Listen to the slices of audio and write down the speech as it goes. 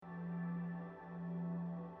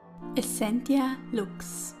Essentia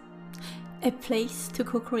Lux, a place to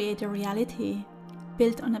co-create a reality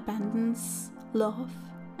built on abundance, love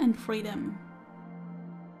and freedom.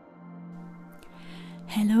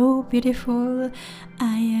 Hello beautiful,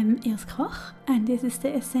 I am Iris Koch and this is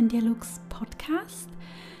the Essentia Lux podcast,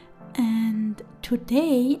 and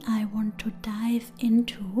today I want to dive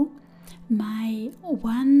into my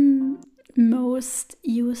one most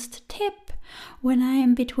used tip when I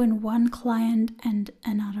am between one client and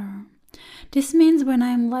another. This means when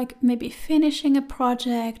I'm maybe finishing a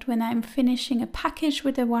project, when I'm finishing a package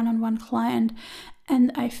with a one-on-one client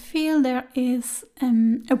and I feel there is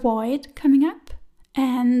a void coming up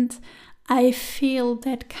and I feel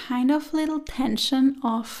that kind of little tension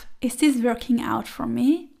of, is this working out for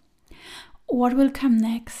me? What will come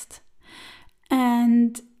next?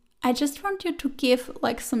 And I just want you to give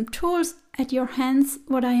some tools at your hands,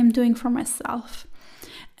 what I am doing for myself.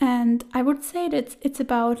 And I would say that it's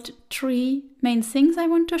about three main things I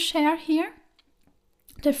want to share here.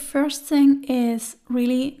 The first thing is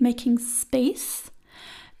really making space.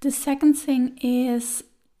 The second thing is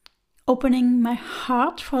opening my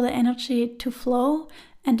heart for the energy to flow.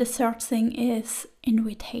 And the third thing is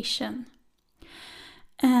invitation.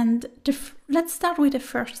 And let's start with the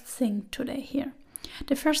first thing today here.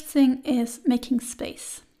 The first thing is making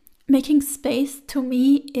space. Making space to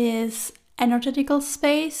me is energetical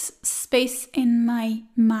space, space in my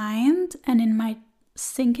mind and in my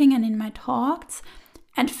thinking and in my thoughts,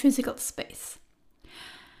 and physical space.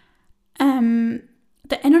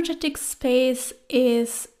 The energetic space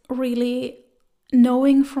is really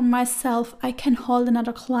knowing from myself I can hold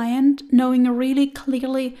another client, knowing really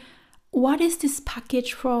clearly what is this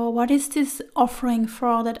package for, what is this offering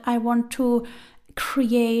for that I want to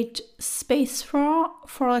create space for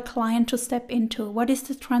a client to step into. What is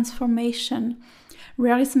the transformation?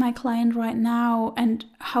 Where is my client right now? And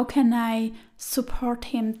how can I support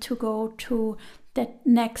him to go to that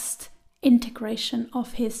next integration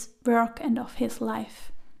of his work and of his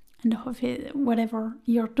life and of whatever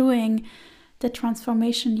you're doing, the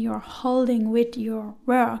transformation you're holding with your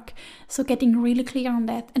work. So getting really clear on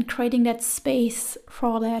that and creating that space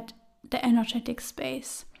for that, the energetic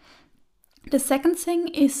space. The second thing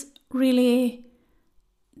is really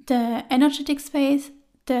the energetic space,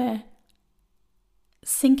 the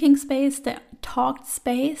thinking space, the talked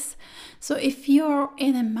space. So if you're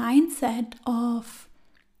in a mindset of,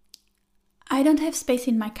 I don't have space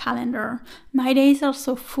in my calendar, my days are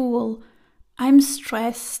so full, I'm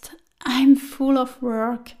stressed, I'm full of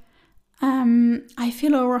work, I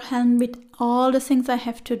feel overwhelmed with all the things I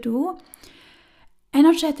have to do,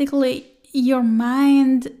 energetically your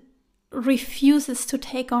mind refuses to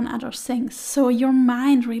take on other things. So your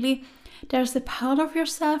mind really, there's a part of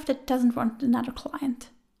yourself that doesn't want another client.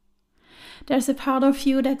 There's a part of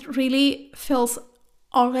you that really feels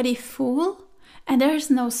already full and there is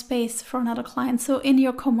no space for another client. So in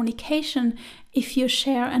your communication, if you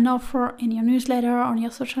share an offer in your newsletter, on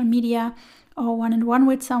your social media, or one-on-one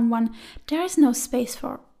with someone, there is no space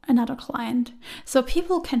for another client. So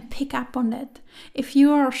people can pick up on that. If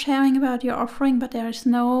you are sharing about your offering, but there is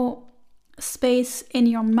no space in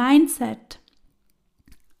your mindset,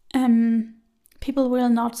 people will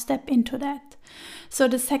not step into that. So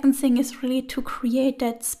the second thing is really to create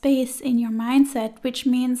that space in your mindset, which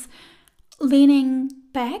means leaning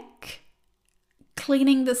back,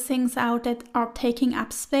 cleaning the things out that are taking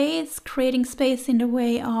up space, creating space in the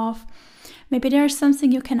way of maybe there's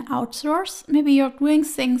something you can outsource. Maybe you're doing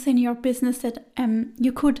things in your business that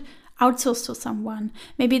you could outsource to someone.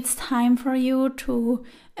 Maybe it's time for you to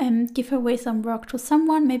give away some work to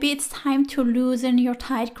someone. Maybe it's time to loosen your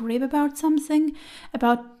tight grip about something,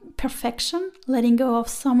 about perfection, letting go of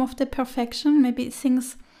some of the perfection. Maybe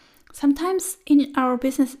things, sometimes in our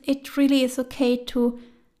business, it really is okay to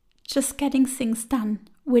just getting things done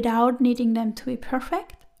without needing them to be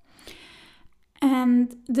perfect.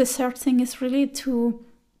 And the third thing is really to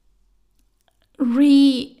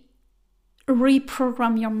reprogram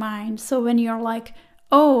your mind. So when you're like,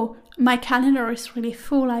 oh, my calendar is really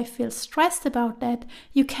full, I feel stressed about that,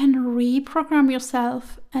 you can reprogram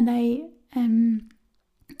yourself. And I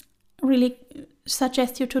really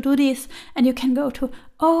suggest you to do this. And you can go to,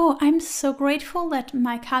 oh, I'm so grateful that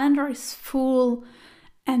my calendar is full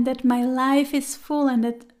and that my life is full and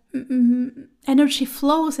that energy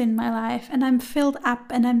flows in my life and I'm filled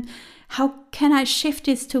up, and how can I shift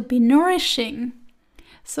this to be nourishing?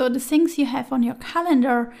 So the things you have on your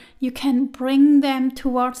calendar, you can bring them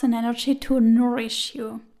towards an energy to nourish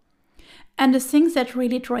you. And the things that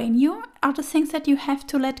really drain you are the things that you have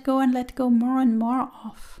to let go and let go more and more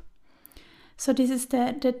of. So this is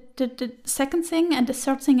the second thing. And the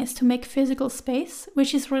third thing is to make physical space,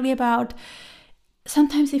 which is really about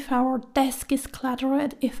sometimes if our desk is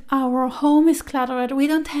cluttered, if our home is cluttered, we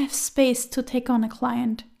don't have space to take on a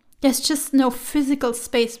client. There's just no physical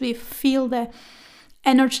space. We feel the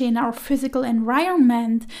energy in our physical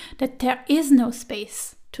environment that there is no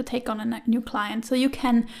space to take on a new client. So you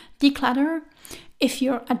can declutter. If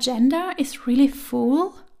your agenda is really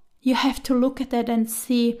full, you have to look at it and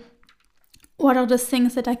see, what are the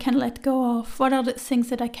things that I can let go of? What are the things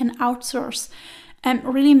that I can outsource? And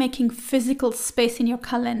really making physical space in your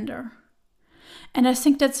calendar. And I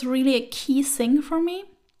think that's really a key thing for me.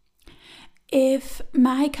 If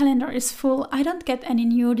my calendar is full, I don't get any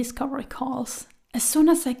new discovery calls. As soon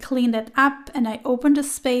as I clean that up and I open the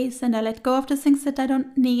space and I let go of the things that I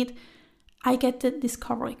don't need, I get the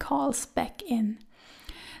discovery calls back in.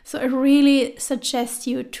 So I really suggest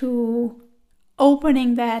you to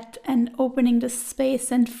opening that and opening the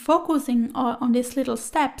space and focusing on these little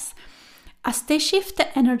steps. As they shift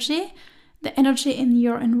the energy in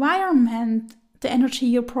your environment, the energy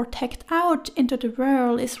you protect out into the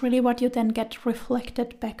world is really what you then get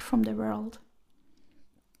reflected back from the world.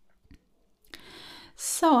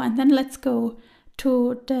 So, and then let's go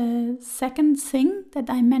to the second thing that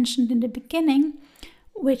I mentioned in the beginning,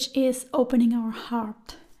 which is opening our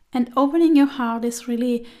heart. And opening your heart is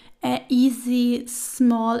really an easy,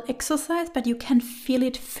 small exercise, but you can feel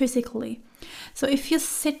it physically. So if you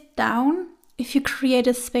sit down, if you create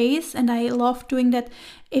a space, and I love doing that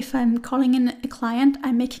if I'm calling in a client,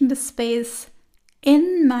 I'm making the space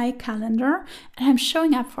in my calendar and I'm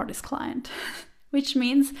showing up for this client, which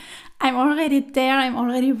means I'm already there, I'm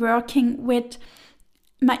already working with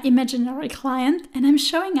my imaginary client and I'm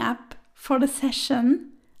showing up for the session.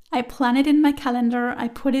 I plan it in my calendar, I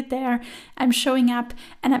put it there, I'm showing up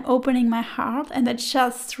and I'm opening my heart, and I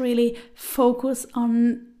just really focus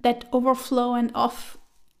on that overflow and of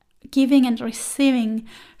giving and receiving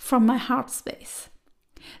from my heart space.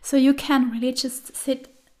 So you can really just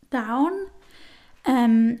sit down,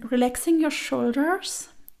 relaxing your shoulders,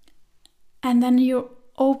 and then you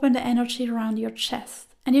open the energy around your chest.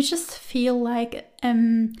 And you just feel like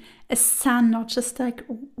a sun, or just like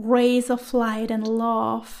rays of light and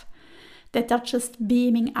love that are just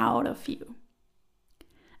beaming out of you.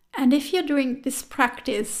 And if you're doing this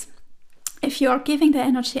practice, if you are giving the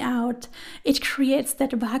energy out, it creates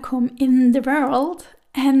that vacuum in the world,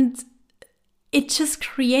 and it just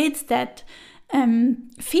creates that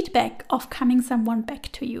feedback of coming someone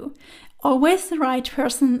back to you. Always the right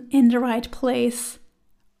person in the right place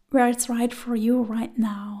where it's right for you right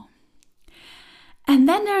now. And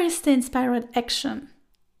then there is the inspired action.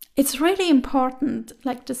 It's really important,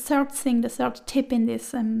 like the third thing, the third tip in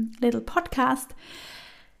this little podcast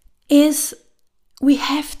is we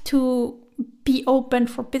have to be open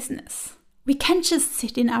for business. We can't just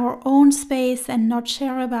sit in our own space and not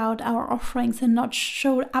share about our offerings and not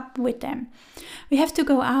show up with them. We have to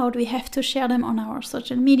go out, we have to share them on our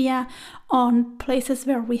social media, on places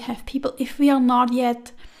where we have people. If we are not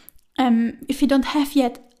yet, if we don't have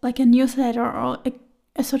yet like a newsletter or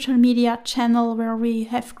a social media channel where we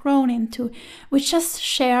have grown into, we just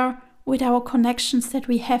share with our connections that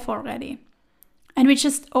we have already. And we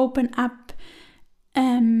just open up.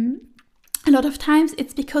 A lot of times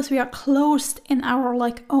it's because we are closed in our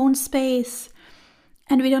like own space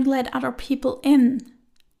and we don't let other people in.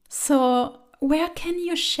 So where can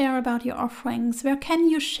you share about your offerings? Where can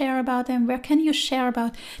you share about them? Where can you share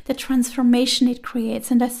about the transformation it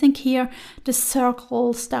creates? And I think here the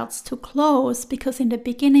circle starts to close, because in the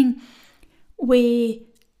beginning we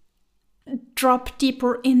drop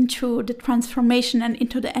deeper into the transformation and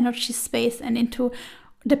into the energy space and into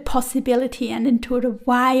the possibility and into the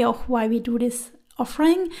why of why we do this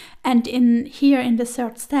offering. And in the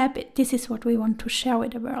third step, this is what we want to share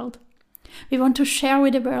with the world. We want to share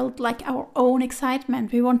with the world like our own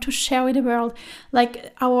excitement. We want to share with the world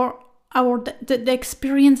like the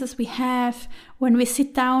experiences we have when we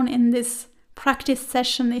sit down in this practice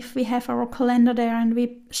session. If we have our calendar there and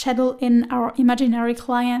we schedule in our imaginary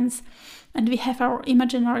clients, and we have our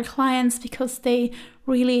imaginary clients because they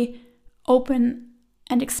really open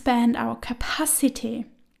and expand our capacity.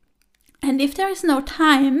 And if there is no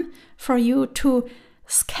time for you to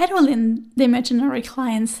schedule in the imaginary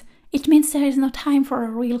clients, it means there is no time for a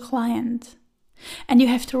real client. And you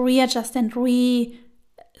have to readjust and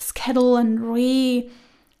reschedule and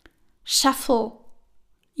reshuffle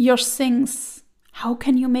your things. How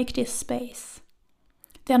can you make this space?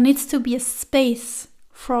 There needs to be a space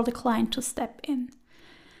for the client to step in.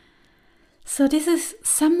 So this is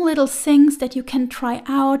some little things that you can try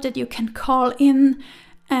out, that you can call in.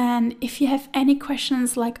 And if you have any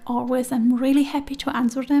questions, like always, I'm really happy to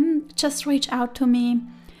answer them. Just reach out to me.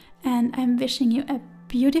 And I'm wishing you a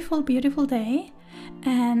beautiful, beautiful day,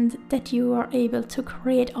 and that you are able to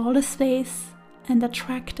create all the space and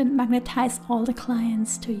attract and magnetize all the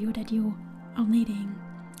clients to you that you are needing,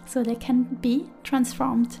 so they can be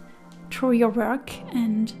transformed through your work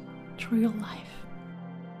and through your life.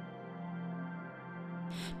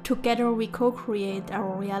 Together we co-create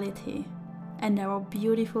our reality and our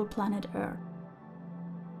beautiful planet Earth.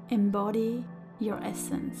 Embody your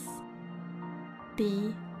essence.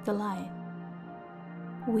 Be the light.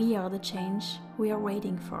 We are the change we are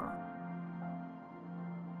waiting for.